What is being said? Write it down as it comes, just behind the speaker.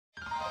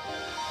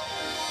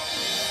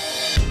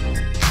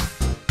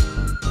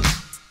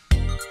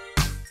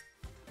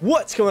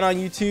What's going on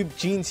YouTube?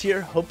 Jeans here.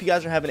 Hope you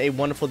guys are having a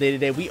wonderful day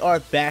today. We are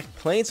back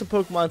playing some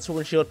Pokemon Sword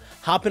and Shield,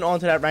 hopping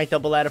onto that ranked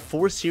double ladder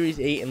for Series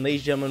 8, and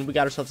ladies and gentlemen, we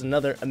got ourselves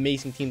another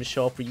amazing team to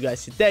show off for you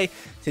guys today.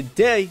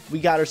 Today, we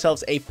got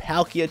ourselves a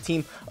Palkia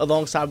team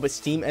alongside with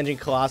Steam Engine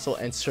Colossal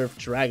and Surf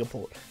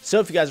Dragapult. So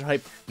if you guys are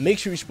hyped, make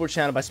sure you support the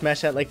channel by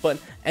smashing that like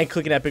button and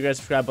clicking that big red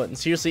subscribe button.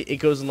 Seriously, it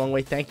goes a long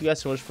way. Thank you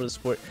guys so much for the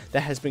support that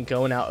has been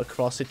going out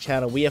across the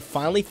channel. We have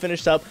finally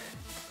finished up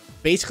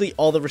basically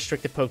all the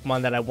restricted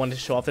Pokemon that I wanted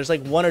to show off. There's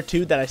like one or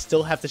two that I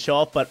still have to show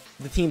off, but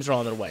the teams are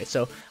on their way.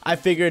 So I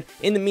figured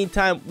in the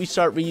meantime, we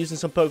start reusing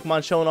some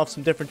Pokemon, showing off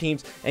some different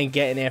teams, and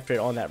getting after it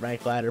on that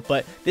rank ladder.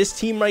 But this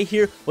team right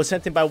here was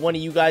sent in by one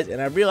of you guys,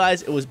 and I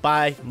realized it was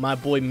by my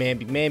boy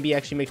Mamby. Mamby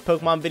actually makes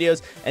Pokemon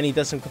videos, and he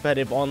does some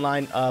competitive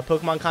online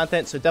Pokemon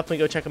content, so definitely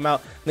go check him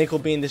out. Link will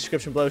be in the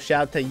description below.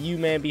 Shout out to you,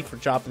 Mamby, for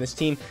dropping this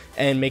team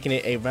and making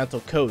it a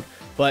rental code.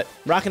 But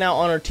rocking out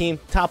on our team,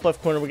 top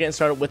left corner, we're getting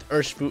started with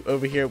Urshifu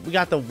over here. We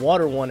got the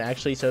water one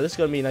actually, so this is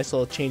going to be a nice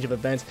little change of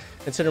events,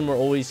 considering we're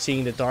always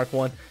seeing the dark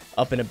one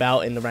up and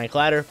about in the rank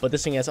ladder. But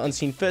this thing has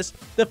Unseen Fist,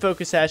 the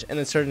Focus Sash, and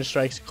then Surgeon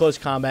Strikes, Close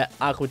Combat,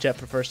 Aqua Jet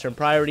for first turn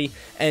priority,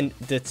 and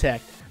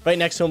Detect. Right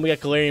next to him, we got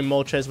Galarian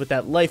Moltres with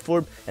that Life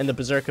Orb and the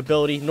Berserk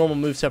ability. Normal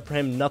moveset for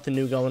him, nothing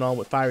new going on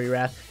with Fiery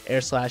Wrath,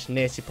 Air Slash,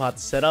 Nasty Plot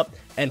to set up,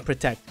 and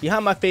Protect.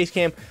 Behind my face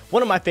cam,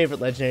 one of my favorite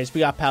legendaries, we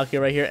got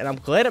Palkia right here, and I'm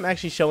glad I'm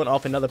actually showing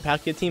off another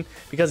Palkia team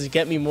because it's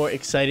getting me more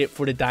excited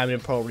for the Diamond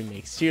and Pearl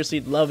remake.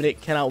 Seriously, loving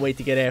it, cannot wait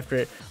to get after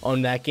it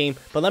on that game.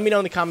 But let me know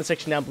in the comment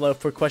section down below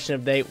for question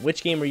of the day,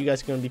 which game are you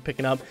guys going to be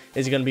picking up?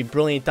 Is it going to be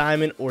Brilliant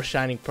Diamond or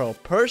Shining Pearl?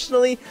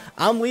 Personally,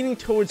 I'm leaning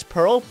towards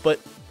Pearl, but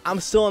I'm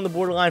still on the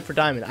borderline for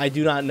Diamond. I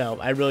do not know.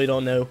 I really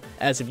don't know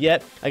as of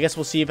yet. I guess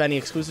we'll see if any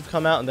exclusive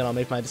come out, and then I'll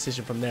make my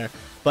decision from there.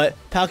 But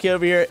Palkia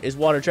over here is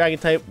Water Dragon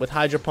type with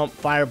Hydro Pump,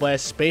 Fire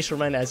Blast, Spatial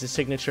Rend as his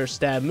signature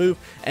stab move,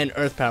 and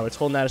Earth Power. It's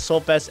holding out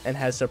Assault Vest and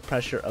has the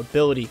Pressure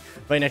ability.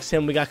 Right next to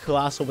him, we got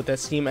Colossal with that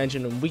Steam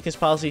Engine and Weakness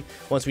Policy.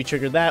 Once we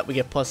trigger that, we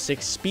get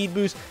 +6 Speed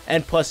Boost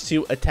and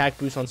 +2 Attack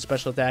Boost on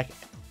Special Attack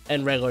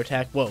and Regular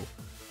Attack. Whoa.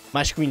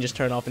 My screen just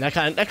turned off, and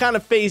that kind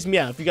of phased me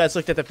out. If you guys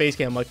looked at the face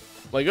cam, like,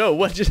 oh,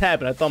 what just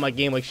happened? I thought my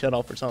game like shut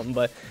off or something,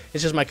 but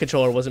it's just my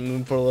controller wasn't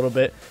moving for a little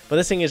bit. But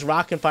this thing is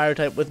Rock and Fire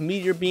type with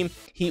Meteor Beam,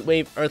 Heat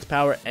Wave, Earth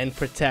Power, and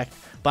Protect.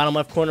 Bottom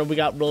left corner, we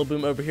got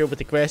Rillaboom over here with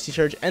the Grassy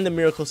Surge and the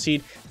Miracle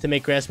Seed to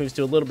make grass moves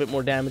do a little bit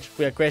more damage.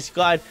 We got Grassy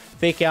Glide,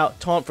 Fake Out,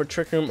 Taunt for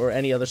Trick Room or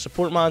any other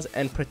support mons,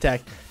 and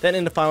Protect. Then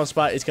in the final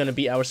spot is going to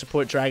be our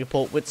support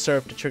Dragapult with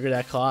Surf to trigger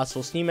that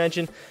Colossal Steam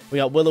Engine. We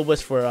got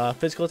Will-O-Wisp for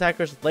physical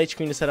attackers, Light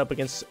Screen to set up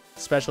against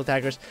special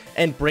attackers,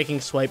 and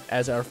Breaking Swipe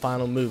as our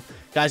final move.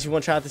 Guys, if you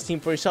want to try out this team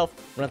for yourself,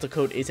 rental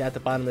code is at the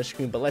bottom of the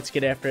screen, but let's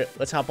get after it.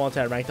 Let's hop onto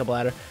that ranked double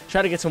ladder,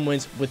 try to get some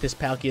wins with this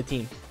Palkia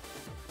team.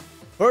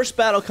 First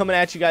battle coming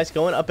at you guys,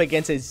 going up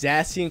against a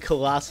Zacian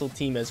Colossal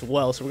team as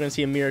well. So we're going to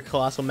see a Mirror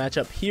Colossal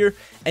matchup here.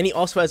 And he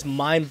also has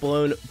Mind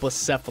Blown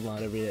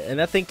Blacephalon over here. And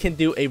that thing can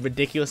do a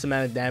ridiculous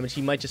amount of damage.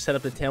 He might just set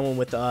up the tail one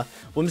with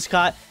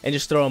Whimsicott and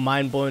just throw a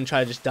Mind Blown and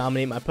try to just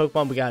dominate my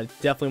Pokemon. We got to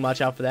definitely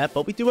watch out for that.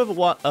 But we do have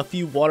a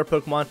few water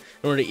Pokemon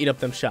in order to eat up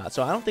them shots.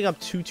 So I don't think I'm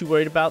too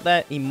worried about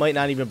that. He might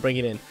not even bring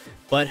it in.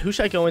 But who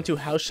should I go into?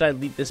 How should I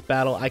lead this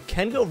battle? I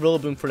can go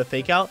Rillaboom for the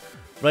Fake Out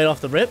right off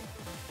the rip.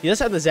 He does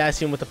have the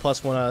Zacian with the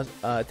 +1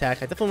 attack.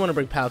 I definitely want to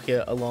bring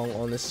Palkia along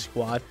on this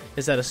squad. He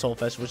has that Assault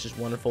Vest, which is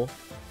wonderful.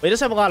 But he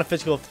does have a lot of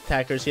physical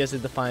attackers. He has the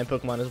Defiant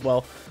Pokemon as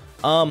well.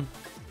 How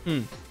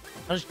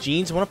does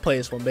Jeans want to play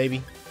this one,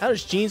 baby? How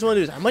does Jeans want to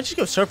do this? I might just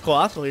go Surf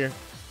Colossal here.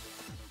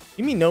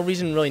 Give me no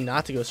reason really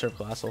not to go Surf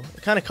Colossal.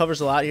 It kind of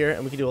covers a lot here,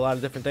 and we can do a lot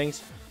of different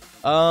things.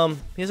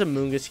 He has a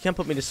Moongus. He can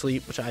put me to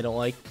sleep, which I don't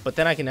like. But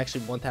then I can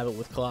actually one-tap it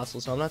with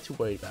Colossal, so I'm not too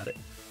worried about it.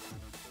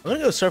 I'm going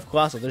to go Surf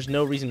Colossal. There's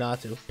no reason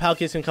not to.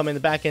 Palkia's going to come in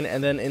the back end,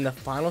 and then in the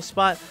final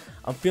spot,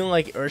 I'm feeling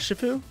like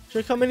Urshifu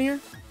should come in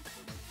here.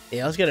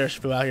 Yeah, let's get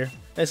Urshifu out here.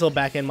 Nice little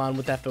back end mon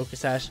with that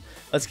Focus Sash.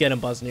 Let's get him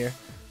buzzing here.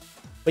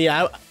 But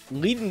yeah,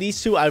 leading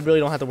these two, I really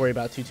don't have to worry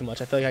about too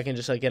much. I feel like I can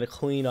just get a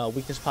clean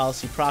Weakness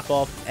Policy proc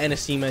off and a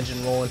Steam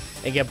Engine rolling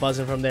and get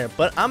buzzing from there.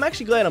 But I'm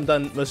actually glad I'm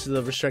done most of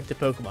the restricted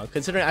Pokemon,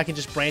 considering I can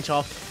just branch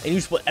off and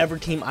use whatever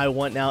team I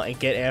want now and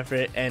get after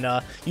it and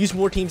use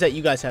more teams that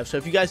you guys have. So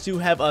if you guys do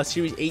have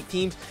Series 8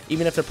 teams,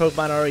 even if their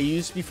Pokemon are already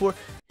used before,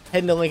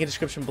 head in the link in the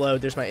description below.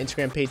 There's my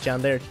Instagram page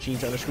down there,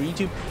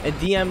 Jeans_YouTube, and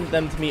DM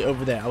them to me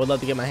over there. I would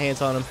love to get my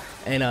hands on them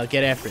and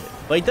get after it.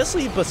 But he does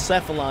leave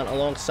Blacephalon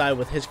alongside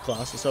with his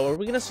Colossal. So are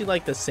we going to see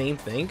like the same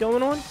thing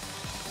going on?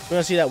 We're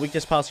going to see that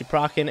Weakness Policy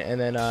procking and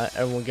then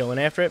everyone going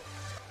after it.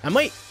 I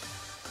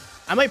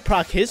might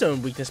proc his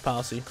own Weakness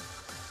Policy.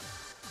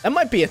 That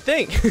might be a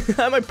thing.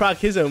 I might proc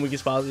his own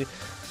Weakness Policy.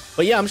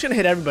 But yeah, I'm just going to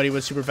hit everybody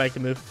with Super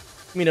Effective move.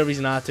 Give me no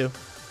reason not to.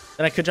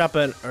 And I could drop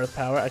an Earth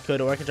Power, or I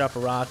could drop a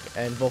Rock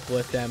and Vocal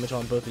Lift damage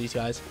on both of these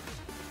guys.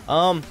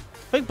 I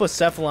think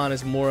Blacephalon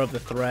is more of the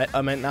threat.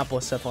 I mean, not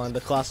Blacephalon, the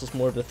Colossal is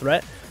more of the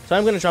threat. So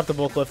I'm going to drop the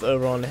Vocal Lift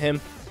over onto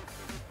him.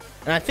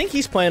 And I think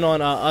he's planning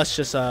on us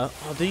just, oh,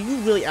 do you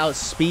really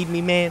outspeed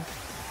me, man?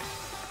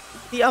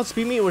 Did he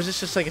outspeed me, or is this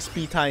just like a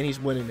speed tie and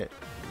he's winning it?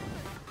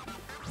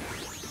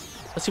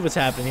 Let's see what's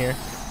happening here.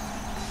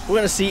 We're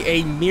going to see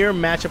a mirror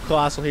matchup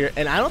Colossal here.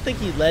 And I don't think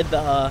he led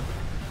the,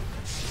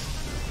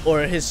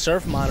 or his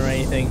Surf Mon or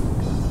anything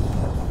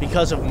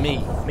because of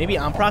me. Maybe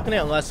I'm proccing it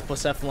unless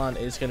Blacephalon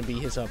is going to be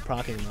his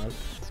procking Mon.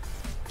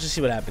 Let's just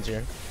see what happens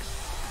here.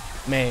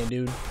 Man,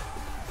 dude.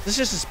 This is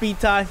just a speed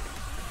tie.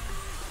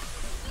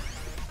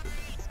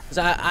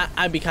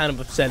 I'd be kind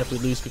of upset if we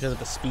lose because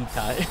of a speed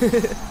tie.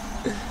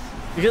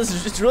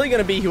 Because it's really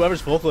going to be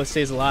whoever's Vocalist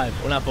stays alive.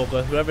 Or not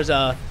Vocalist. Whoever's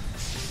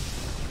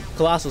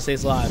Colossal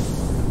stays alive.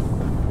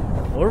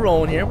 We're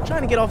rolling here. We're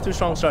trying to get off to a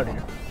strong start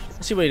here.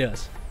 Let's see what he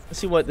does. Let's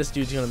see what this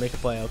dude's going to make a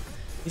play of.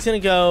 He's going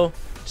to go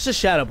just a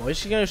Shadow Ball. He's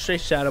just going to go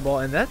straight Shadow Ball.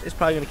 And that is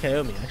probably going to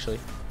KO me, actually.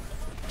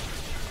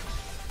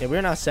 Yeah,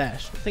 we're not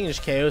Sash. I think he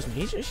just KOs me.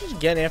 He's just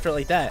getting after it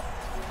like that.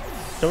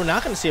 So we're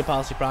not going to see a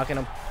Policy Proc. And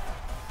I'm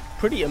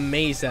pretty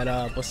amazed that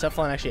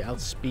Blacephalon actually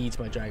outspeeds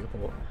my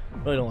Dragapult.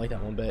 Really don't like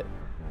that one bit.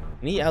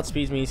 And he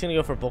outspeeds me. He's going to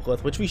go for a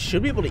Volcalith, which we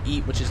should be able to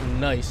eat, which is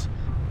nice.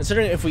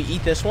 Considering if we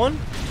eat this one,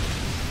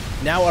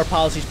 now our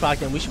Policy's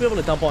procced and we should be able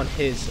to dump on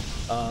his,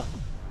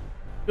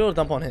 be able to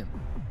dump on him.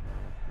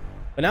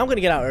 But now I'm going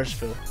to get out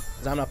Urshifu,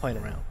 because I'm not playing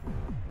around.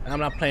 And I'm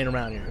not playing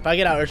around here. If I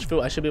get out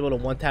Urshifu, I should be able to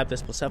one-tap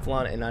this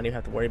Blacephalon and not even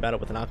have to worry about it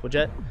with an Aqua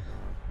Jet.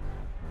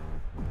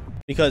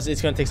 Because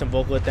it's going to take some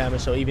Volcalith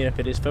damage, so even if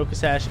it is Focus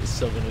Sash, it's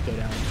still going to go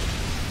down.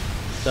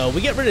 So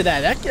we get rid of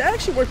that. That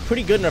actually worked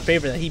pretty good in our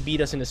favor that he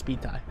beat us in a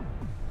speed tie.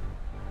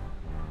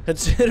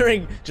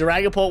 Considering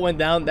Dragapult went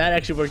down, that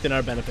actually worked in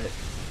our benefit.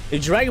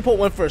 If Dragapult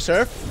went for a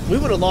Surf, we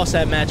would have lost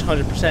that match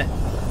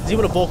 100%. He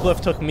would have Volcalith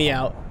took me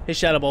out. His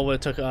Shadow Ball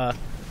would have took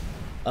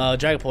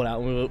Dragapult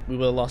out, and we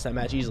would have lost that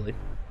match easily.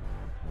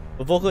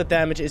 But Volcalith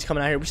damage is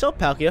coming out here. We still have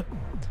Palkia,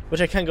 which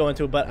I can go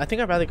into, but I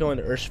think I'd rather go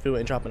into Urshifu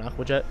and drop an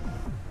Aqua Jet.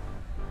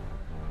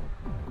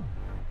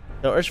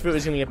 So Urshifu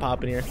is going to get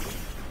popping here.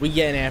 We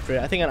getting after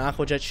it. I think an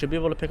Aqua Jet should be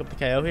able to pick up the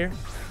KO here.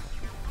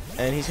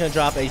 And he's going to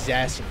drop a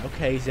Zacian.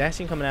 Okay,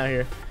 Zacian coming out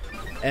here.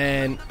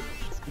 And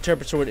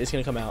Interpret Sword is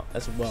going to come out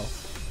as well.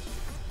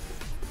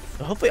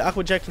 So hopefully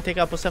Aqua Jet can take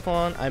out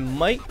Blacephalon. I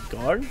might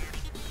guard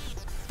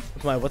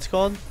with my what's it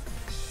called.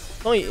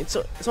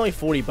 It's only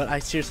 40, but I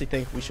seriously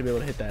think we should be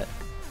able to hit that.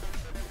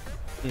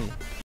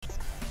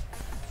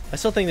 I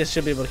still think this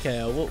should be able to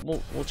KO.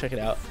 We'll check it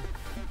out.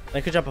 I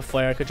could drop a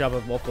Flare. I could drop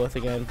a Volcalith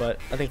again, but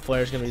I think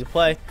Flare is going to be the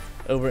play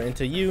over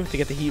into you to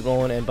get the heat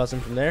rolling and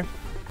buzzing from there.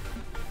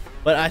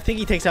 But I think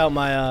he takes out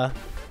my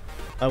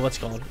what's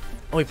it called.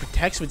 Oh, he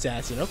protects with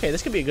Zacian. Okay,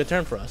 this could be a good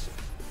turn for us.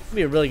 This could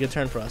be a really good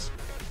turn for us.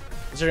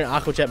 Considering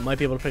Aqua Jet might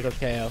be able to pick up the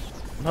KO.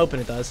 I'm hoping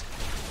it does.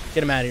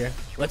 Get him out of here.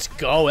 Let's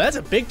go. That's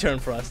a big turn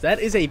for us. That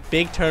is a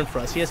big turn for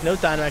us. He has no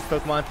Dynamax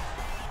Pokemon.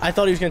 I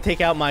thought he was going to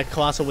take out my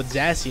Colossal with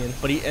Zacian,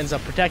 but he ends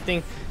up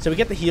protecting. So we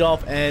get the heat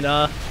off, and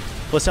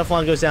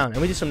Blacephalon goes down.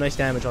 And we do some nice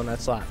damage on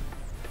that slot.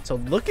 So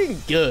looking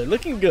good.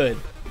 Looking good.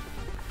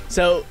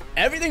 So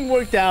everything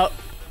worked out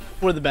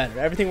for the better.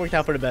 Everything worked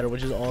out for the better,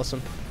 which is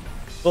awesome.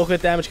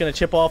 Volcalith damage going to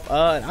chip off.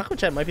 And Aqua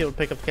Jet might be able to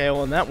pick up KO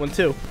on that one,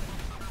 too.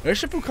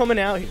 Urshifu coming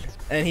out here.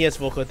 And he has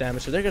Volcalith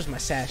damage. So there goes my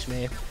Sash,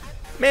 man.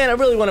 Man, I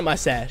really wanted my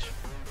Sash.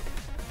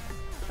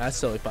 That's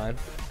totally fine.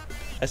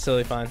 That's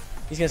totally fine.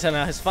 He's going to send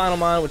out his final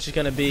Mon, which is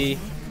going to be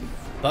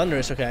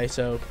Thunderous. Okay,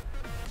 so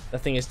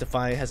that thing is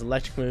Defiant, has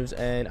electric moves,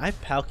 and I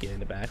have Palkia in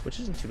the back, which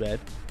isn't too bad.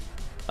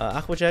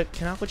 Aqua Jet,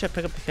 can Aqua Jet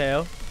pick up the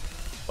KO?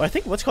 Well, I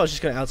think what's called is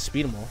just going to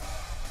outspeed them all.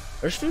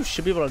 Urshifu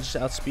should be able to just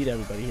outspeed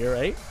everybody here,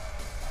 right?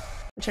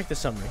 Let me check the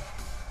summary.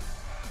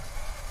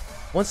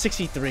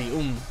 163. I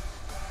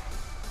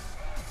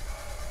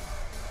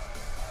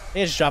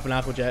think I just drop an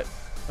Aqua Jet.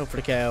 Hope for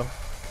the KO.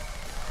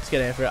 Let's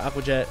get after it.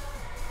 Aqua Jet.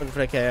 Looking for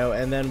the KO.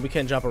 And then we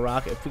can drop a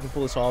rock. If we can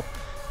pull this off,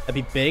 that'd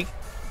be big.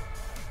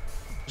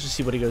 Let's just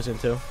see what he goes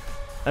into.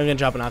 I'm going to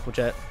drop an Aqua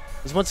Jet.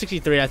 It's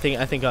 163. I think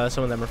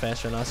some of them are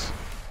faster than us.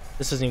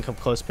 This doesn't even come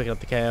close to picking up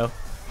the KO.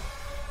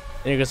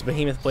 And here goes the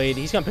Behemoth Blade.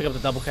 He's going to pick up the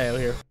double KO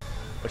here.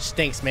 Which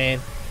stinks, man.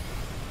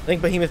 I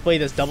think Behemoth Blade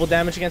does double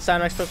damage against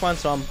Dynamax Pokemon,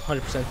 so I'm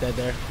 100% dead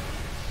there.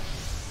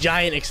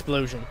 Giant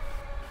Explosion.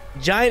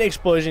 Giant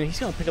Explosion. He's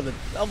going to pick up the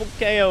double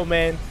KO,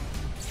 man.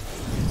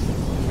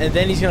 And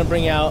then he's going to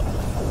bring out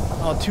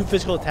two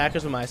physical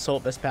attackers with my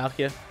Assault Vest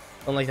Palkia.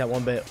 Don't like that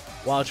one bit.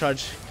 Wild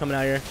Charge coming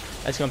out here.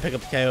 That's going to pick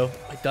up the KO.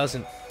 It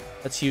doesn't.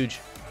 That's huge.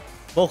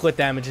 Volcalith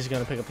damage is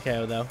going to pick up the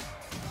KO, though.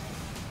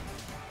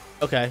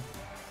 Okay.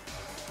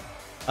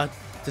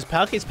 Is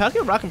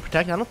Palkia Rock and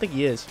Protect? I don't think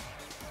he is.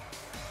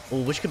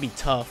 Ooh, which could be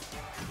tough.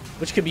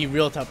 Which could be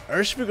real tough.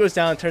 Urshifu goes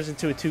down and turns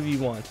into a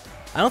 2v1.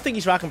 I don't think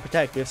he's Rock and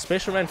Protect. We have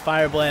Spatial Rend,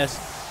 Fire Blast,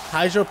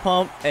 Hydro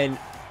Pump, and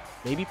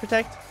maybe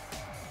Protect?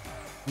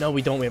 No,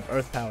 we don't. We have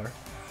Earth Power.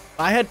 If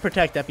I had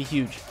Protect, that'd be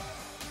huge.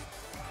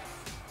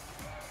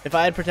 If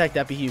I had Protect,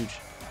 that'd be huge.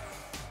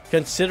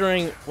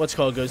 Considering what's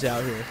called goes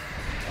out here.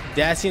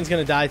 Zacian's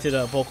going to die to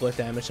the Volcalith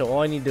damage, so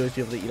all I need to do is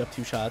be able to eat up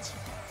 2 shots.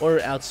 Or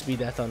outspeed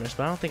that Thunders,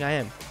 but I don't think I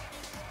am.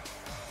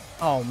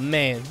 Oh,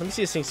 man. Let me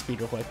see this thing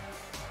speed real quick.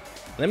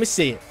 Let me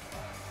see it.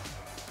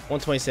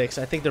 126.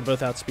 I think they're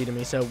both outspeeding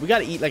me, so we got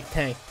to eat like a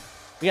tank.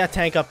 We got to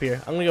tank up here.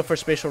 I'm going to go for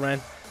Spatial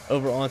Rend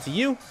over onto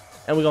you,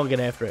 and we're going to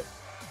get after it.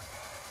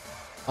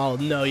 Oh,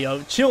 no,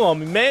 yo. Chill on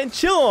me, man.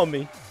 Chill on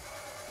me.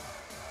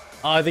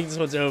 Oh, I think this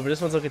one's over.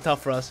 This one's looking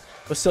tough for us.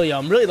 But still, yo,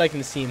 I'm really liking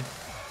this team.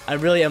 I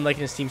really am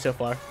liking this team so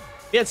far.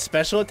 If he had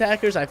special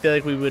attackers, I feel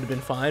like we would have been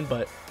fine.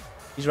 But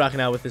he's rocking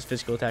out with his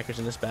physical attackers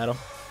in this battle.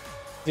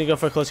 He's going to go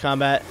for a close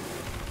combat.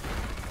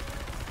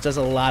 Does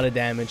a lot of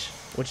damage.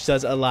 Which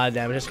does a lot of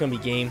damage. That's going to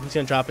be game. He's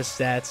going to drop his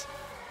stats.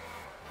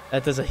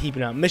 That does a heap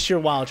now. Miss your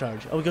wild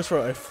charge. Oh, he goes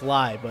for a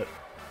fly, but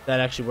that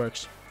actually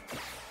works.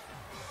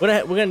 We're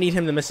going to need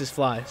him to miss his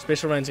fly.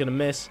 Spatial Ryan's going to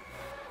miss.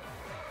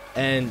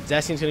 And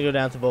Zacian's going to go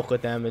down to vocal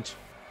damage.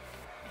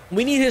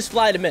 We need his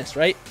fly to miss,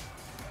 right?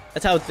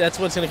 That's what it's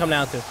going to come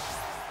down to.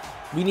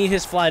 We need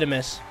his fly to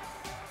miss.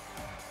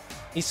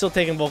 He's still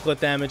taking vocal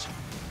damage.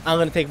 I'm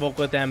going to take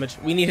vocal damage.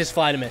 We need his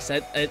fly to miss.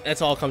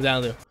 That's all it comes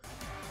down to.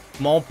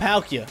 Come on,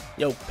 Palkia.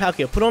 Yo,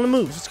 Palkia, put on the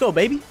moves. Let's go,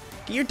 baby.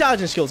 Get your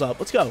dodging skills up.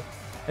 Let's go.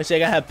 Actually, I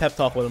got to have pep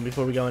talk with him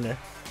before we go in there.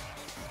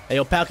 Hey,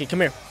 yo, Palkia,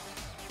 come here.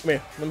 Come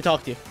here. Let me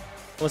talk to you.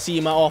 I want to see you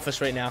in my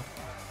office right now.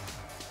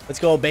 Let's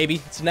go,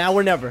 baby. It's now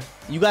or never.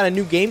 You got a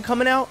new game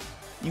coming out.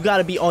 You got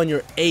to be on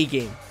your A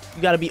game.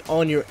 You got to be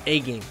on your A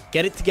game.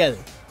 Get it together.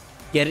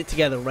 Get it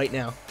together right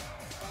now.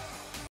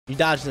 You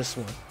dodge this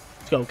one.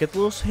 Let's go. Get the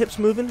little hips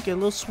moving. Get a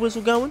little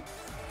swizzle going.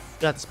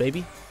 You got this,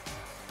 baby.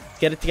 Let's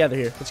get it together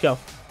here. Let's go.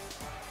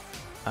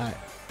 All right.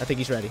 I think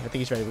he's ready. I think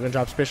he's ready. We're going to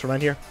drop special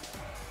right here.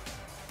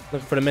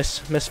 Looking for the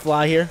miss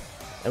fly here.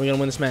 And we're going to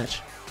win this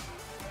match.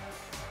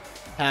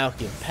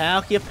 Palkia.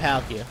 Palkia.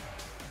 Palkia.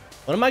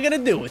 What am I going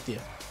to do with you?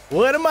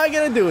 What am I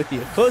going to do with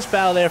you? Close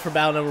battle there for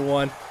battle number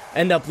 1.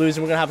 End up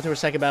losing. We're going to hop into our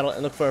second battle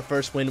and look for our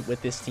first win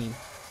with this team.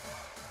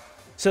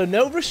 So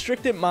no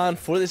restricted mon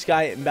for this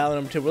guy in battle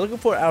number 2. We're looking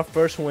for our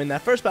first win.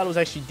 That first battle was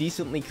actually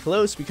decently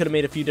close. We could have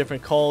made a few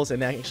different calls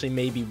and actually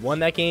maybe won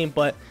that game.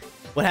 But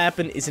what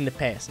happened is in the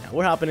past now.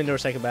 We're hopping into our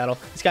second battle.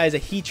 This guy is a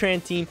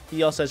Heatran team.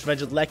 He also has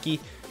Regieleki,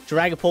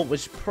 Dragapult,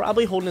 which is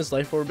probably holding his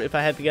life orb if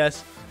I had to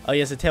guess. He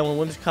has a Tailwind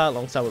Whimsicott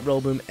alongside with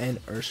Rillaboom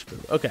and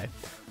Urshifu. Okay.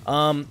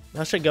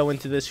 How should I go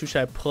into this? Who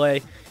should I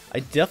play? I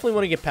definitely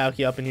want to get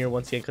Palkia up in here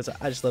once again because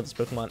I just love this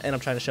Pokemon and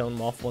I'm trying to show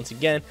him off once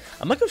again.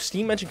 I might go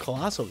Steam Engine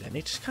Colossal again.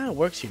 It just kind of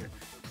works here.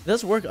 It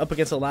does work up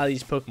against a lot of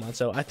these Pokemon,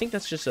 so I think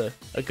that's just a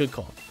good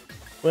call.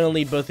 We're going to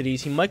lead both of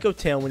these. He might go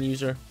Tailwind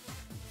User,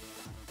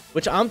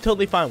 which I'm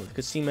totally fine with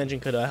because Steam Engine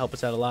could help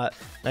us out a lot.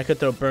 And I could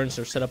throw Burns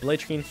or set up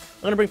Electric. I'm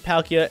going to bring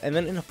Palkia, and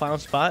then in the final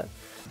spot,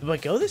 do I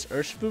go this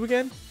Urshifu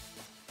again?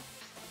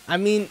 I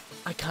mean,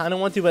 I kind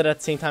of want to, but at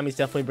the same time, he's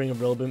definitely bringing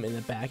Rillaboom in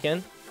the back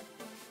end.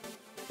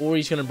 Or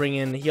he's going to bring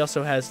in, he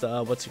also has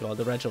the, what's it called,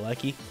 the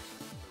Regieleki.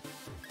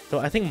 So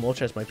I think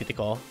Moltres might be the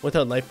call. With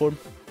a Life Orb,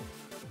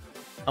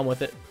 I'm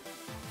with it.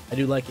 I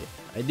do like it.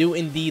 I do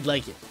indeed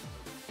like it.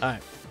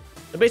 Alright.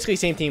 So basically,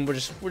 same team. We're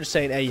just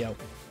saying, hey, yo.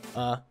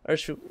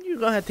 Urshifu, you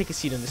go ahead and take a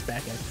seat in this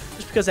back end.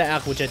 Just because that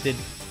Aqua Jet did,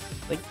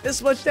 like,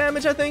 this much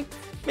damage, I think.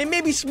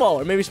 Maybe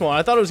smaller, maybe smaller.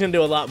 I thought it was going to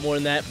do a lot more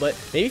than that, but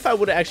maybe if I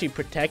would have actually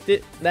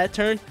protected that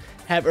turn,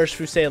 have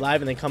Urshifu stay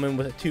alive, and then come in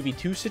with a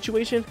 2v2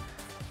 situation,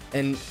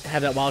 and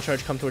have that Wild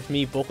Charge come towards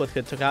me, Volclith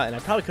could have took out, and I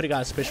probably could have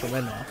got a Special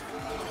Rend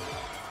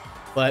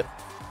off. But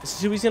this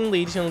is who he's going to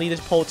lead. He's going to lead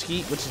his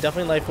Poltsky, which is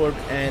definitely Life Orb,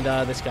 and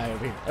this guy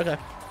over here. Okay.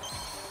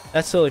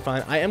 That's totally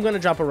fine. I am going to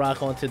drop a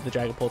rock onto the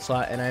Dragapult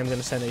slot, and I am going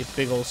to send a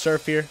big old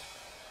Surf here.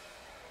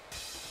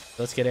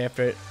 Let's get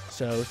after it.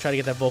 So try to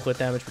get that Volclith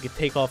damage. We can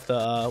take off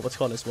the what's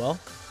called as well.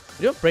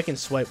 We do have Break and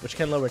Swipe, which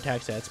can lower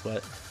attack stats,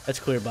 but that's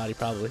clear body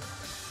probably.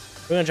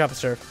 We're gonna drop a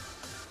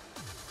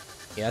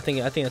Surf. Yeah, I think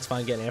that's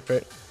fine getting after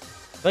it.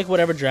 Like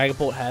whatever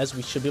Dragapult has,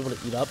 we should be able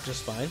to eat up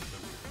just fine.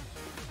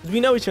 We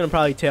know he's gonna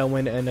probably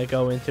Tailwind and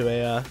go into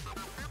a.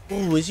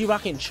 Ooh, is he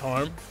rocking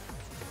Charm?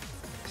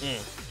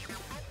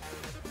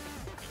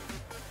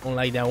 Don't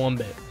like that one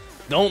bit.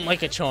 Don't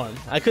like a Charm.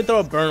 I could throw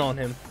a Burn on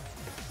him.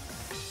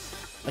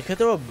 I could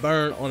throw a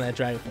Burn on that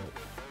Dragapult.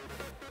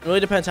 It really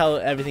depends how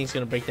everything's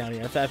going to break down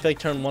here. I feel like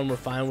turn 1 we're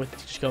fine with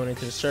just going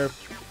into the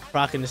Surf,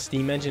 rocking the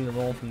Steam Engine and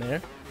rolling from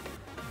there.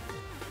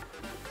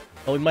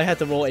 But we might have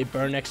to roll a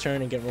Burn next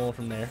turn and get rolling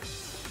from there.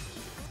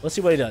 Let's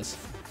see what he does.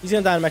 He's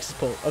going to Dynamax his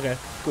Pult. Okay,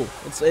 cool.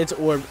 It's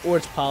Orb or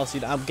it's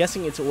Policyed. I'm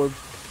guessing it's Orb.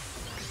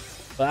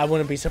 But I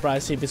wouldn't be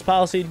surprised to see if it's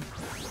Policyed.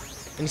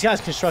 And he's got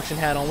his Construction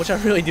hat on, which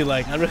I really do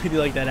like. I really do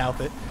like that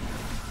outfit.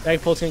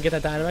 Dragapult's going to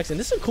get that Dynamax, and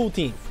this is a cool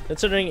team.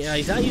 Considering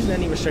he's not using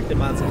any restricted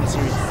mons in the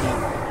series.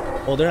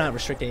 Well, they're not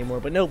restricted anymore,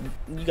 but no,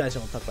 you guys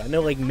don't talk about it.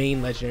 No, like,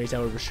 main legendaries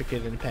that were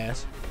restricted in the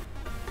past.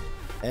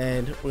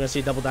 And we're going to see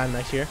a double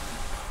Dynamax here.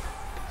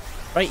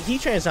 Right,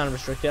 Heatran's not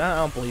restricted. I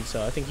don't believe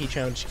so. I think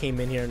Heatran just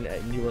came in here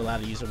and you were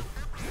allowed to use him.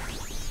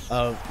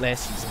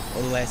 Last season,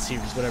 or last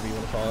series, whatever you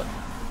want to call it.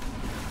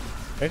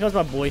 Here comes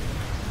my boy.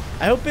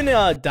 I hope in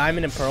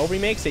Diamond and Pearl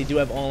remakes, they do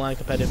have online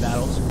competitive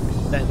battles.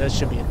 That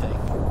should be a thing.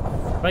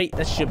 Right,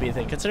 that should be a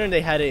thing. Considering they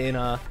had it in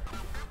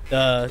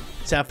the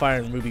Sapphire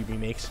and Ruby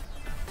remakes.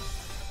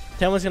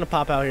 Tailwind's gonna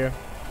pop out here.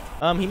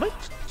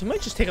 He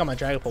might just take on my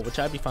Dragapult, which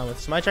I'd be fine with.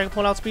 Is my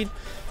Dragapult outspeed?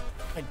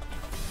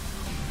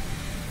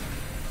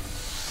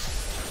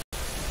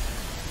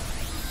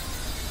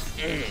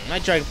 My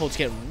Dragapult's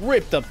getting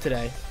ripped up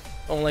today.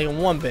 Don't like him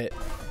one bit.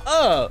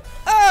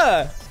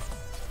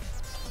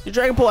 Your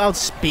Dragon Pole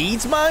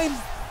outspeeds mine?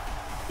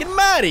 Get him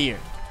out of here.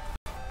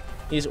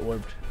 He's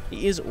orbed.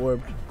 He is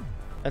orbed.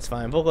 That's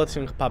fine. Volclith's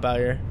gonna pop out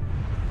here.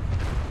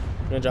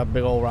 I'm gonna drop a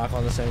big old rock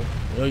on this thing.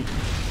 Yo,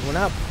 we're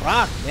not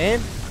proc,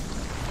 man.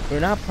 We're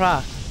not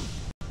proc.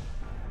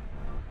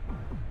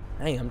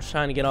 Hey, I'm just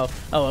trying to get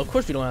off. Oh, of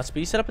course we don't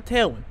outspeed. Set up a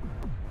tailwind.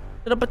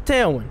 Set up a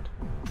tailwind.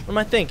 What am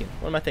I thinking?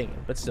 What am I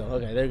thinking? But still,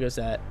 okay, there goes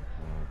that.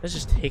 Let's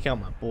just take out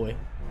my boy.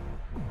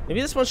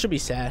 Maybe this one should be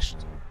sashed.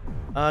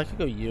 I could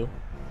go you.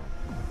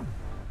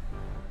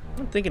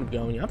 I'm thinking of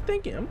going you. I'm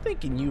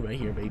thinking you right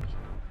here, baby.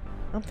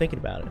 I'm thinking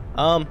about it.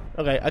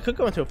 Okay, I could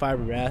go into a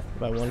Fiery Wrath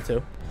if I wanted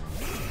to.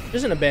 This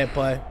isn't a bad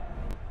play.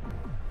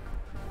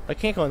 I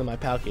can't go into my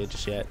Palkia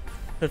just yet.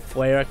 Could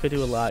flare, I could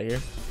do a lot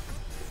here.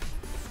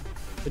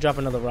 Could drop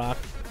another rock.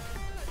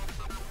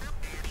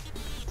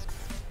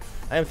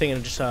 I am thinking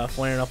of just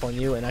flaring up on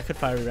you, and I could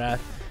Fiery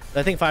Wrath. But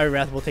I think Fiery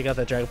Wrath will take out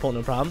that Dragon Pole,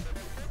 no problem.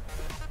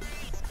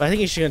 But I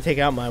think he's gonna take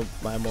out my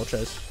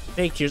Moltres.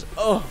 Fake Tears.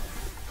 Oh!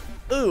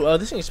 Ooh,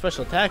 this thing's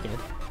special attacking.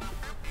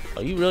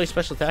 Oh, you really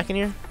special attacking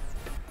here?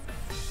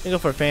 I'm gonna go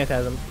for a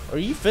Phantasm. Or are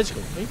you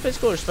physical? Are you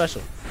physical or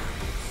special?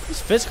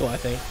 He's physical, I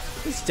think.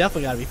 He's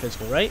definitely gotta be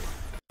physical, right?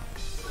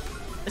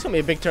 It's gonna be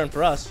a big turn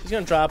for us. He's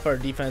gonna drop our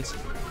defense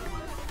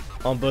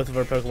on both of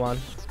our Pokemon.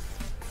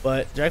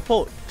 But Dragon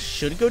Pole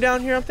should go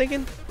down here, I'm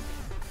thinking.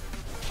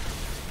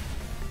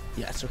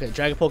 Yes, okay.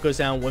 Dragon Pole goes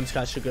down.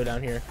 Whimsicott should go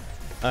down here.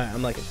 Alright,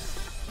 I'm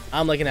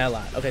liking that a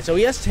lot. Okay, so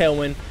he has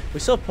Tailwind. We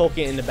still have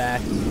Pokémon in the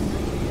back.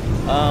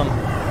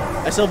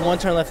 I still have one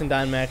turn left in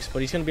Dynamax,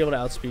 but he's going to be able to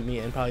outspeed me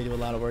and probably do a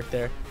lot of work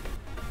there.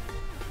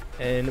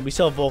 And we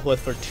still have Volclith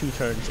for 2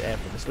 turns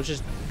after this, which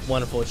is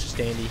wonderful. It's just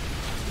dandy.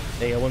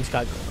 There you go,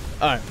 Whimsicott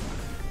going. Alright.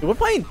 We're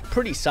playing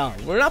pretty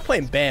solid. We're not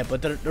playing bad,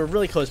 but they're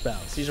really close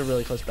battles. These are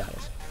really close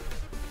battles.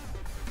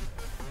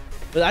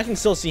 But I can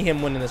still see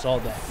him winning this all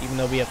day, even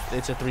though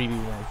it's a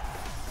 3v1.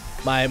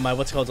 My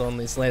what's called on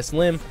this last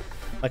limb.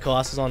 My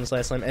Colossus on this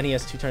last limb, and he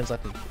has 2 turns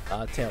left in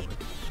Tailwind.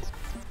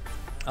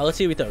 Let's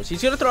see what he throws.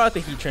 He's going to throw out the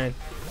Heatran,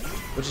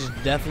 which is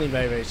definitely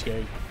very, very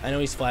scary. I know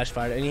he's Flash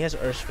Fired, and he has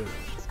Urshifu.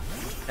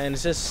 And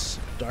is this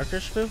Dark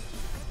Urshifu?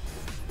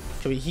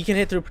 He can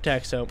hit through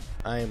Protect, so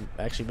I am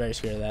actually very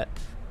scared of that.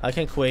 I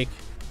can Quake.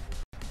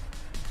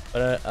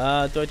 But,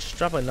 do I just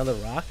drop another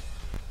rock?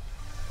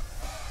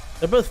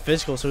 They're both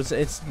physical, so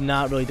it's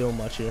not really doing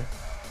much here.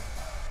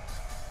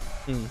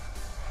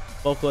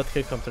 Volclith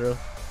could come through.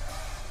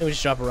 Let me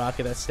just drop a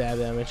rocket at stab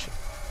damage.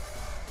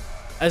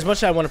 As much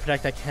as I want to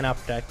protect, I cannot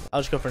protect.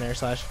 I'll just go for an Air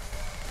Slash.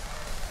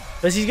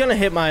 Because he's going to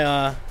hit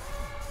my,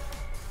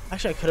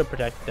 Actually, I could have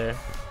protected there.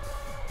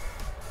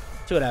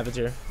 See what happens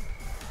here.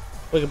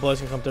 Wicked Blows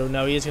can come through.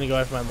 No, he is going to go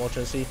after my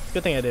Moltres. See,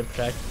 good thing I didn't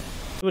protect.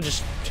 He would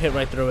just hit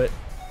right through it.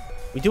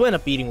 We do end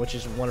up beating, which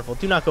is wonderful.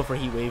 Do not go for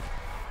Heat Wave.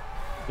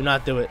 Do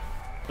not do it.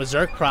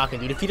 Berserk Procking,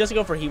 dude. If he doesn't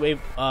go for Heat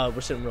Wave,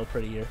 we're sitting real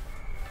pretty here.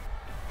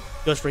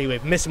 Goes for Heat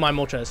Wave. Missing my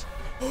Moltres.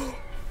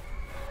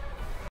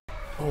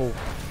 Oh,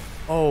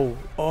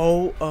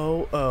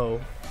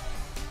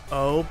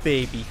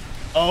 baby.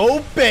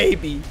 Oh,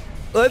 baby.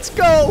 Let's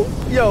go.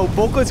 Yo,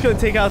 Volclith's going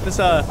to take out this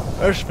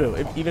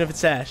Urshifu, even if it's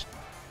sashed.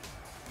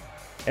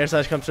 Air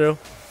Slash comes through.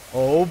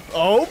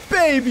 Oh,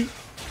 baby.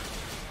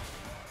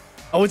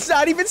 Oh, it's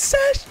not even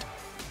sashed.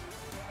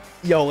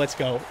 Yo, let's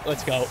go.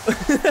 Let's go.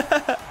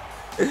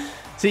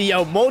 See,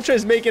 yo,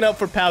 Moltres making up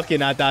for Palkia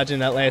not dodging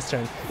that last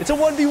turn. It's a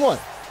 1v1.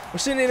 We're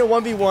sitting in a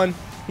 1v1.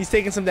 He's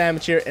taking some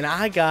damage here, and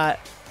I got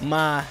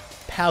my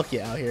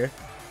Palkia out here,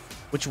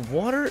 which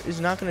water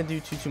is not going to do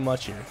too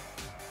much here.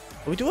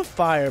 But we do have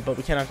fire, but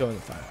we cannot go in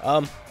the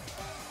fire.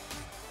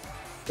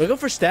 Do I go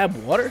for stab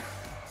water?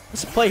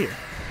 What's the play here?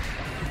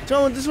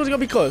 So this one's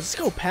going to be close. Let's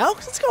go,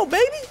 Palks. Let's go,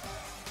 baby.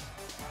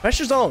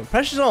 Pressure's on.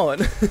 Pressure's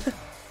on.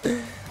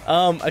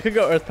 I could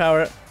go Earth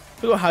Power. I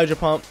could go Hydro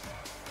Pump.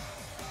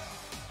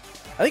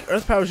 I think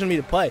Earth Power is going to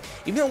be the play.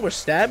 Even though we're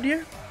stabbed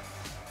here.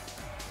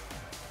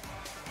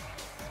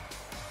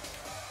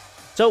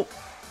 So,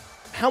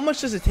 how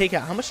much does it take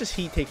out? How much does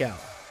Heat take out?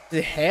 Is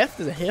it half?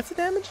 Does it half the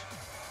damage?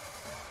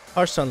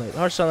 Harsh Sunlight.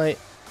 Harsh Sunlight.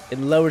 It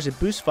lowers, it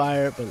boosts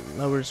fire, but it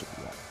lowers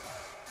water.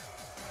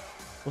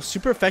 Well,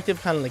 super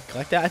effective kind of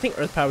neglect that. I think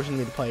Earth Power is going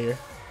to be the play here.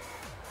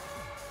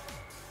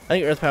 I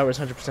think Earth Power is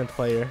 100% the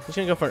play here. He's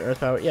going to go for an Earth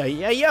Power. Yeah,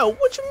 yo,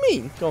 what you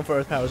mean? Going for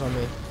Earth Powers on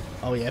me.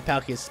 Oh, yeah,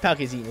 Palkia's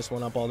eating this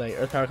one up all day.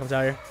 Earth Power comes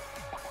out here.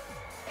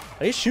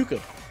 Oh, he's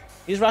Shuka.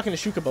 He's rocking the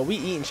Shuka, but we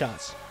eating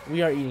shots.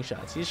 We are eating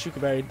shots. He's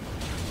Shuka buried.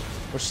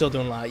 We're still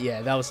doing a lot.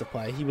 Yeah, that was the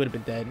play. He would have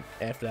been dead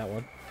after that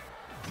one.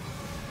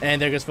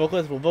 And there goes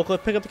Volclith. Will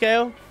Volclith pick up the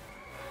KO?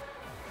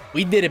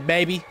 We did it,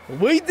 baby.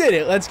 We did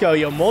it. Let's go,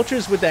 yo.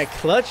 Moltres with that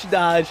clutch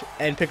dodge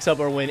and picks up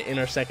our win in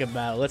our second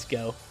battle. Let's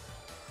go.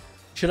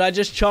 Should I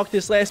just chalk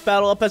this last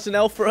battle up as an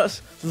L for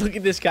us? Look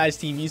at this guy's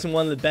team, using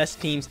one of the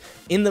best teams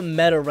in the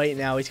meta right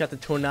now. He's got the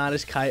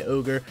Tornadus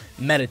Kyogre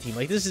meta team.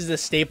 Like, this is the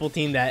staple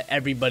team that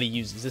everybody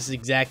uses. This is the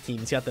exact team.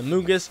 He's got the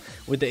Mungus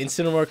with the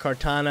Incineroar,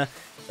 Kartana,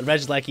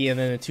 Regieleki, and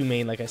then the two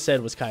main, like I said,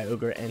 was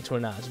Kyogre and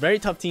Tornadus. Very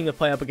tough team to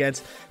play up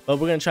against, but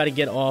we're going to try to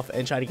get off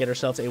and try to get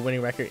ourselves a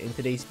winning record in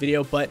today's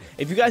video. But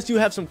if you guys do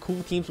have some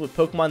cool teams with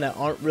Pokemon that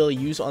aren't really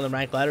used on the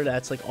rank ladder,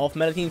 that's like off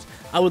meta teams,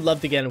 I would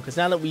love to get them, because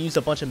now that we used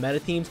a bunch of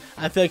meta teams,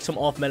 I feel like some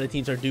off meta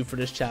teams are due for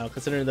this channel,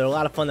 considering they're a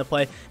lot of fun to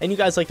play and you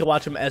guys like to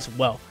watch them as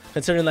well.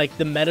 Considering like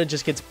the meta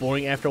just gets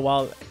boring after a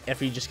while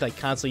after you just like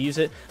constantly use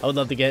it, I would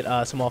love to get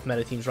some off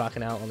meta teams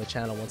rocking out on the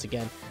channel once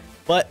again.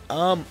 But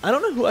I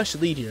don't know who I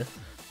should lead here.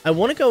 I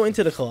want to go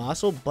into the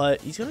Colossal, but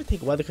he's going to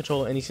take weather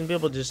control, and he's going to be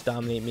able to just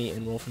dominate me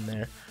and roll from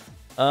there.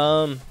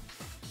 The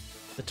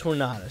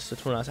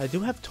Tornadus. I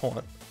do have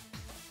Taunt.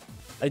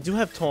 I do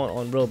have Taunt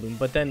on Rillaboom,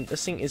 but then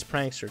this thing is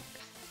Prankster.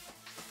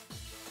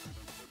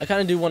 I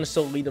kind of do want to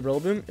still lead the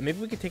Rillaboom, and maybe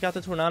we could take out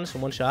the Tornadus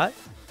in one shot.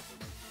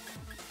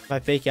 If I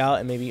fake out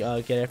and maybe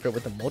get after it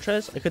with the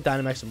Moltres. I could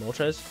Dynamax the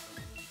Moltres.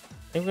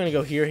 I think we're going to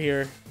go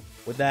here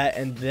with that,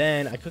 and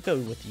then I could go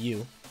with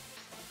you.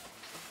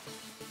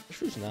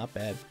 This was not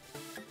bad.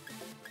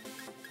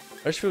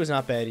 Urshifu is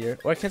not bad here.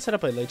 Or I can set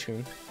up a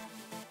Latune.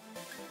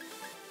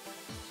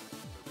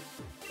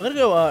 I'm gonna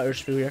go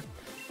Urshifu here.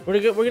 We're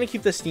gonna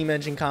keep the Steam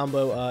Engine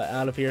combo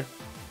out of here.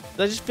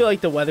 I just feel like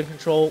the weather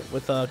control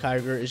with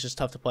Kyogre is just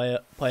tough to play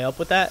up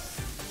with that.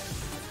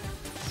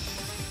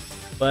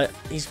 But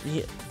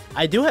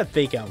I do have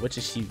Fake Out, which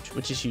is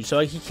huge. So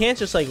like, he can't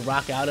just like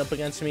rock out up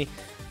against me,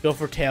 go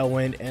for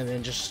Tailwind, and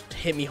then just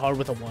hit me hard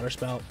with a Water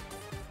Spout.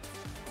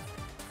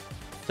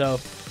 So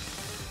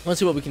let's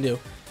see what we can do.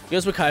 He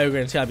goes with Kyogre, and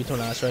it's gotta be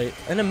Tornadus, right?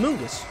 And a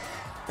Mungus.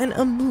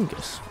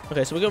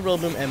 Okay, so we go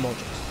Rillaboom and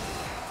Moltres.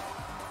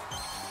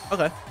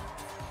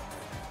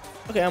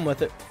 Okay, I'm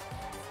with it.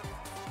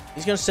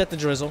 He's gonna set the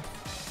Drizzle.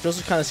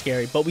 Drizzle's kind of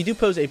scary, but we do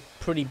pose a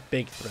pretty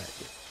big threat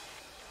here.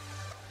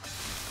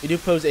 We do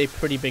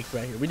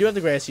have the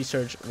Grassy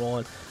Surge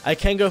rolling. I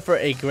can go for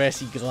a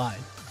Grassy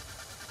Glide.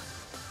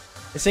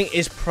 This thing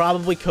is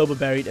probably Cobra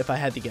Berried if I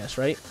had to guess,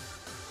 right?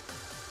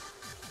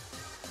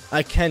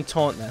 I can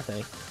taunt that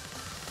thing.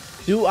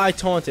 Do I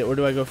taunt it, or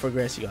do I go for a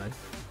Grassy Glide?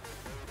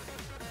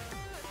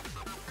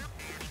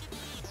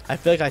 I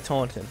feel like I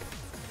taunt him.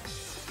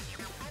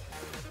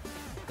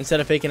 Instead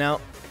of faking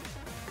out.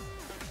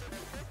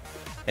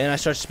 And I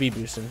start speed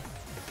boosting.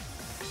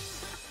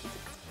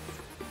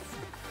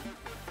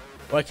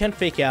 Or I can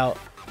fake out.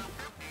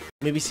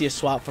 Maybe see a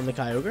swap from the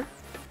Kyogre.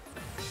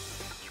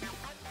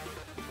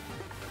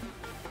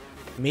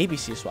 Maybe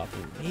see a swap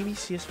from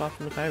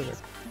the Kyogre.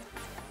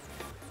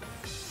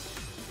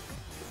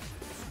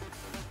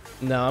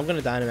 No, I'm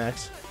gonna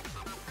Dynamax.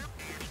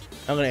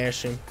 I'm gonna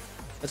Airstream.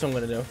 That's what I'm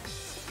gonna do.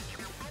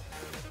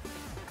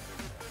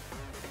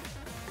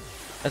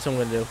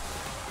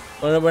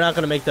 We're not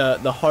gonna make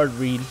the hard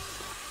read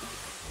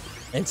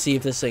and see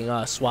if this thing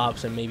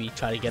swaps and maybe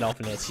try to get off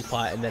an anti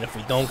plot, and then if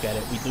we don't get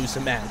it, we lose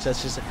the match.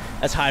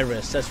 That's high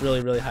risk. That's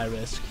really high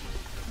risk.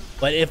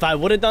 But if I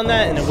would have done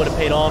that and it would have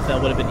paid off,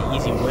 that would have been an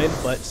easy win.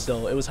 But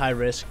still, it was high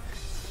risk,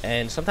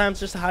 and sometimes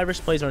just the high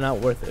risk plays are not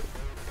worth it.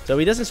 So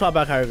he doesn't swap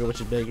out Kyogre,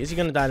 which is big. Is he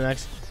going to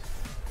Dynamax?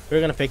 We're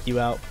going to fake you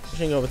out. We're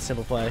going to go with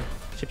Simple Play.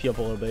 Chip you up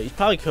a little bit. He's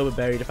probably Cobra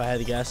Berried if I had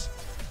to guess.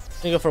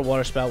 I'm going to go for a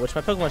Water Spout, which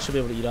my Pokemon should be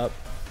able to eat up.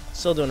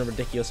 Still doing a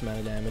ridiculous amount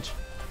of damage.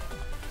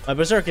 My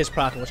Berserk is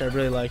proccing, which I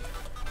really like.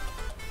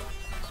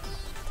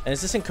 And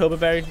is this in Cobra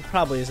Berried?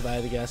 Probably is if I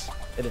had to guess.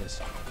 It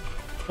is.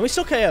 And we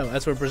still KO.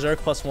 That's where Berserk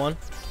 +1.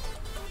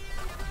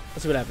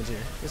 Let's see what happens here.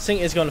 This thing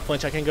is going to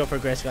flinch. I can go for a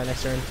Grassy Guy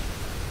next turn.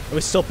 And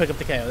we still pick up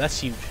the KO. That's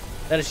huge.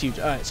 That is huge.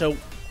 Alright, so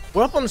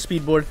we're up on the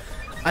speed board.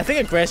 I think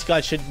a Grassy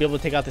Guy should be able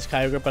to take out this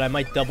Kyogre, but I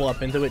might double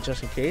up into it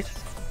just in case.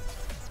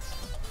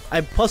 I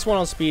have +1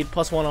 on speed,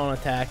 +1 on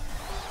attack,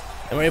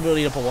 and we're able to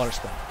lead up a Water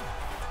Spout.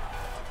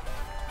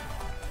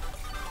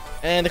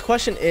 And the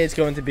question is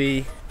going to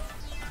be,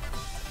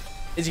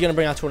 is he going to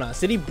bring out Tornadus?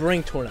 Did he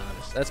bring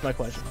Tornadus? That's my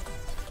question.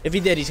 If he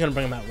did, he's going to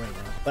bring him out right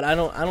now. But I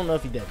don't know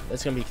if he did.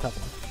 That's going to be a tough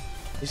one.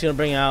 He's going to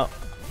bring out,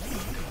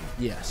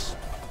 yes.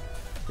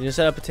 He's going to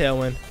set up a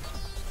Tailwind.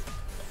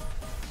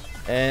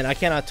 And I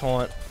cannot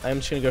taunt. I'm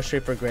just going to go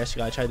straight for a Grassy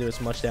Guy. Try to do as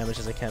much damage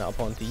as I can up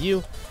onto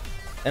you.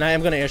 And I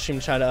am going to Airstream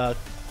to try to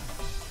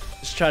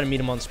just try to meet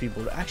him on the speed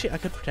board. Actually, I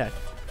could Protect.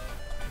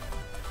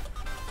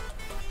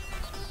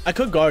 I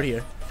could Guard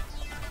here.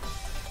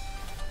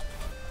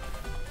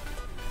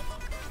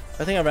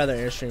 I think I'd rather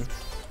Airstream.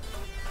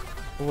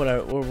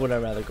 Or would I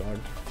rather Guard?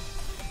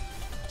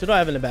 So what do I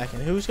have in the back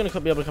end? Who's going to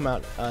be able to come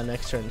out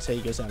next turn and say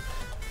he goes out?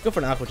 Go for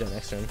an Aqua Jet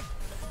next turn.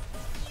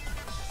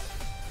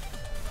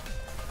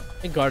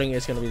 I think guarding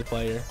is going to be the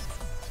play here.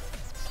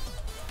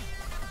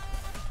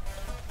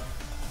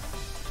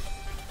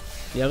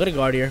 Yeah, I'm going to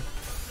guard here.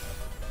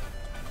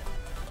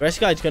 Grassy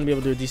Guy is going to be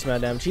able to do a decent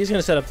amount of damage. He's going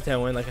to set up the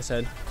Tailwind, like I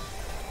said.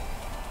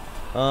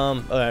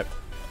 Alright.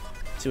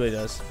 See what he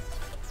does.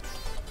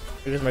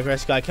 Here's my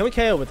Grassy Guy. Can we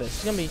KO with this?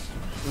 It's going to be...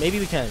 Maybe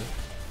we can.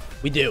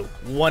 We do.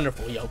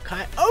 Wonderful. Yo,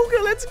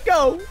 Kyogre, let's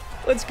go.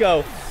 Let's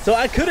go. So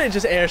I could have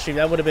just Airstream.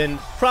 That would have been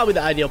probably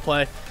the ideal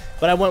play.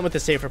 But I went with the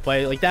safer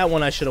play. Like, that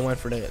one I should have went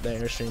for the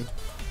Airstream.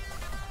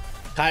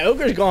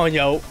 Kyogre's gone,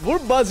 yo. We're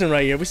buzzing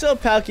right here. We still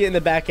have Palkia in the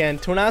back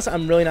end. Tornadus,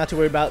 I'm really not too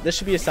worried about. This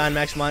should be a Sign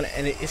Maximon,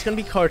 and it's going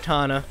to be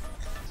Kartana.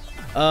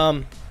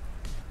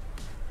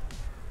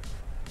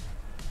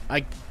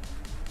 I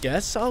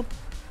guess I'll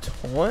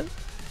Taunt?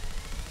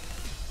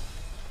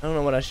 I don't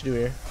know what I should do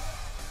here.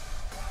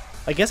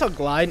 I guess I'll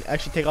Glide,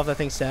 actually take off that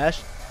thing's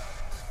Sash.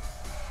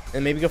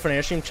 And maybe go for an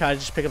Airstream, try to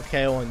just pick up the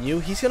KO on you.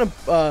 He's going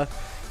to...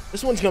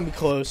 this one's going to be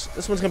close.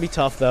 This one's going to be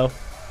tough, though.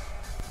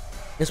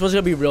 This one's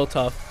going to be real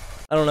tough.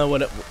 I don't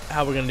know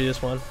how we're going to do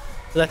this one.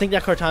 Because I think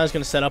that Kartana is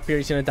going to set up here.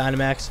 He's going to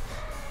Dynamax,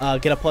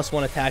 get a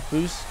 +1 attack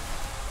boost.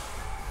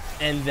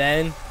 And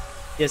then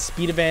he has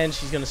Speed Advantage.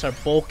 He's going to start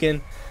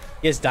bulking.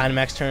 He has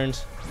Dynamax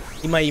turns.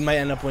 He might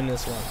end up winning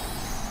this one.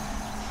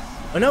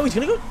 Oh, no, he's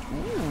going to go...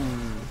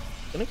 Ooh.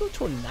 Going to go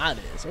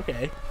Tornadus.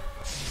 Okay.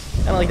 I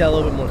kind of like that a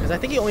little bit more. Because I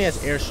think he only has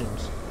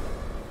Airstreams.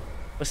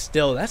 But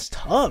still, that's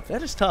tough.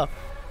 That is tough.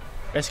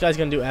 This guy's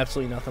going to do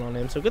absolutely nothing on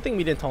him. So good thing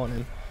we didn't taunt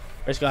him.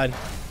 This guy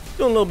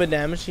doing a little bit of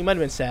damage. He might have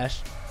been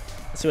Sashed.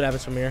 Let's see what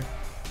happens from here.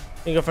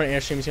 Gonna go for an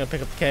Airstream. He's gonna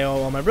pick up the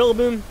KO on my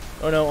Rillaboom.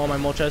 Or no, on my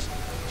Moltres.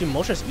 Dude,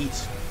 Moltres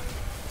eats.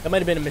 That might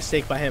have been a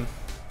mistake by him.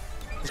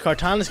 This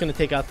Kartana is gonna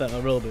take out the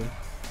Rillaboom.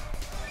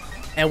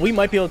 And we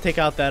might be able to take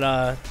out that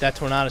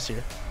Tornadus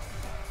here.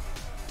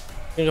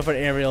 Gonna go for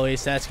an Aerial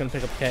Ace. That's gonna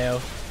pick up the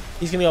KO.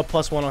 He's gonna go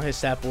 +1 on his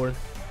stat board.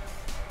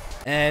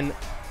 And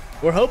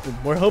we're hoping.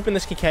 We're hoping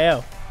this can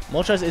KO.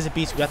 Moltres is a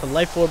beast. We got the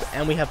Life Orb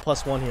and we have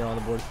 +1 here on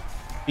the board.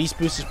 Beast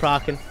Boost is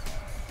proccing.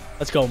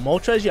 Let's go,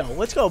 Moltres. Yo,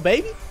 let's go,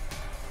 baby.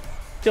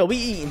 Yo, we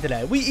eating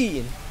today. We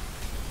eating.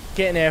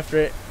 Getting after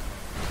it.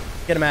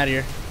 Get him out of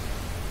here.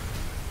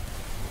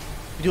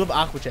 We do have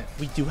Aqua Jet.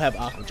 We do have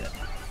Aqua Jet.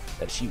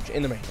 That's huge.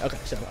 In the rain. Okay,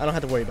 so I don't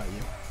have to worry about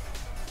you.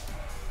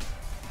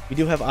 We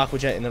do have Aqua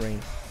Jet in the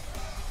rain.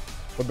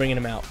 We're bringing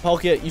him out.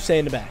 Palkia, you stay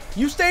in the back.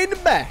 You stay in the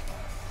back.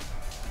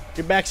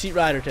 Your backseat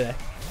rider today.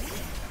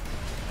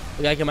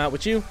 We gotta come out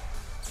with you.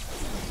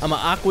 I'm an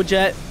Aqua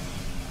Jet.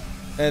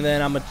 And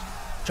then I'm going to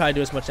try to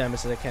do as much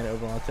damage as I can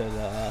over onto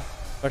the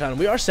Kartana.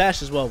 We are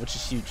Sashed as well, which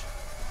is huge.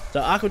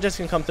 So Aqua Jet's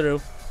going to come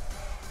through.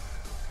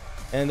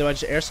 And do I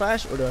just Air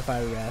Slash or do I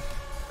Fiery Wrath?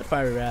 But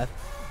Fiery Wrath.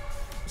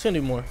 It's going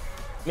to do more.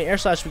 I mean, Air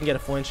Slash, we can get a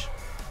flinch.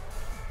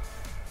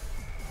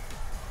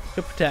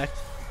 Could Protect.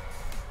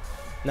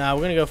 Nah,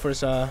 we're going to go for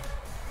this.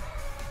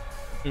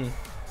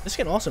 This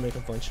can also make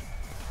him flinch.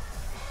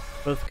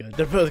 Both good.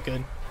 They're both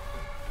good.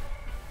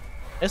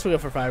 I guess we'll go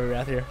for Fiery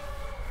Wrath here.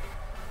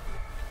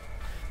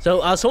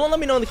 So, someone let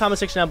me know in the comment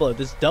section down below.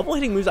 This double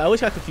hitting moves, I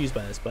always got confused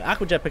by this, but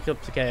Aqua Jet picked up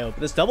the KO.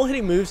 But this double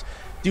hitting moves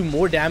do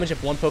more damage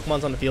if one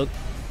Pokemon's on the field.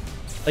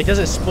 Like, does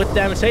it split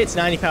damage? Say it's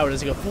 90 power.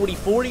 Does it go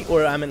 40-40?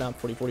 Or, I mean,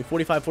 not 40-40,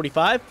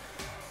 45-45?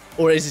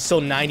 Or is it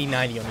still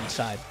 90-90 on each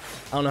side?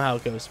 I don't know how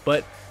it goes.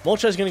 But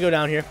Moltres is going to go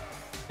down here.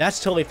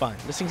 That's totally fine.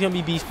 This thing's going to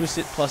be Beast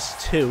Boosted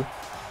 +2.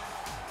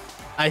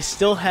 I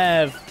still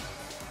have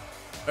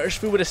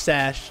Urshifu with a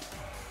Sash.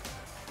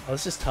 Oh,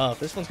 this is tough.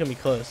 This one's going to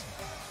be close.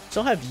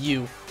 Still have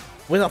you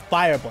with a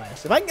Fire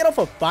Blast. If I can get off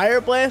a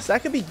Fire Blast,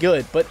 that could be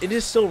good, but it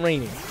is still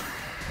raining.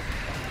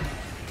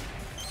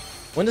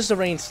 When does the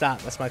rain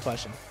stop? That's my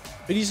question.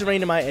 Could use the rain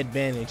to my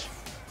advantage.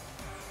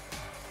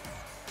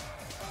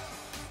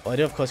 Well, I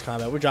do have Close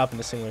Combat. We're dropping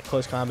this thing with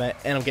Close Combat,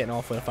 and I'm getting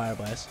off with a Fire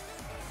Blast.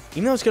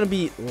 Even though it's going to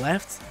be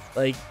left,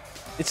 like,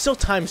 it's still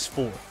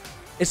 ×4.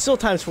 It's still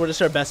 ×4. This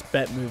is our best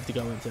bet move to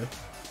go into.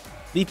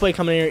 Leaf Blade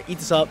coming in here, eat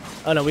this up.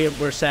 Oh, no,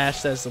 we're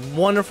Sashed. That's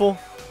wonderful.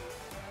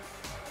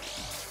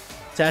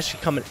 Sash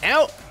coming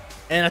out,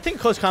 and I think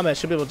Close Combat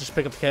should be able to just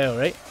pick up the KO,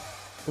 right?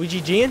 We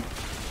GGing?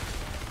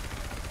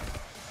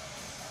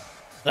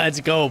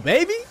 Let's go,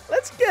 baby.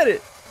 Let's get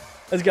it.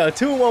 Let's go.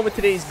 2-1 with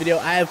today's video.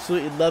 I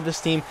absolutely love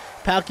this team.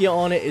 Palkia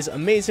on it is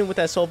amazing with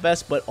that Soul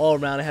Vest, but all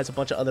around it has a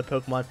bunch of other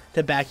Pokemon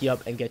to back you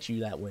up and get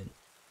you that win.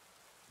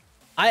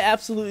 I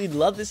absolutely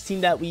love this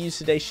team that we used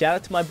today. Shout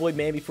out to my boy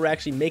Mamby for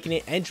actually making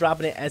it and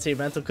dropping it as a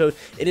rental code.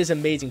 It is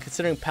amazing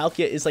considering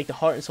Palkia is like the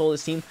heart and soul of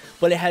this team,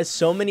 but it has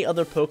so many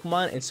other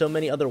Pokemon and so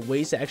many other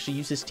ways to actually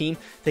use this team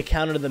to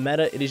counter the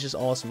meta. It is just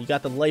awesome. You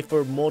got the Life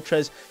Orb,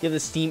 Moltres, you have the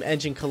Steam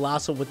Engine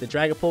Colossal with the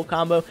Dragapult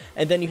combo,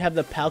 and then you have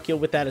the Palkia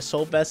with that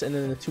Assault Vest, and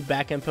then the two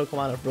back-end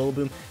Pokemon of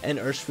Rillaboom and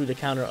Urshifu to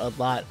counter a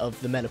lot of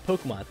the meta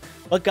Pokemon.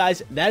 But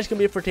guys, that is going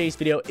to be it for today's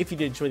video. If you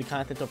did enjoy the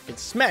content, don't forget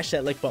to smash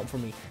that like button for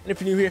me. And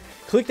if you're new here,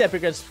 click that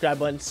big red subscribe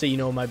button so you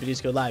know when my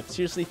videos go live.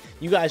 Seriously,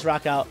 you guys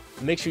rock out.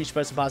 Make sure you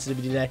spread some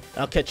positivity today,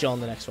 and I'll catch you all in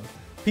the next one.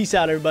 Peace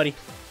out, everybody.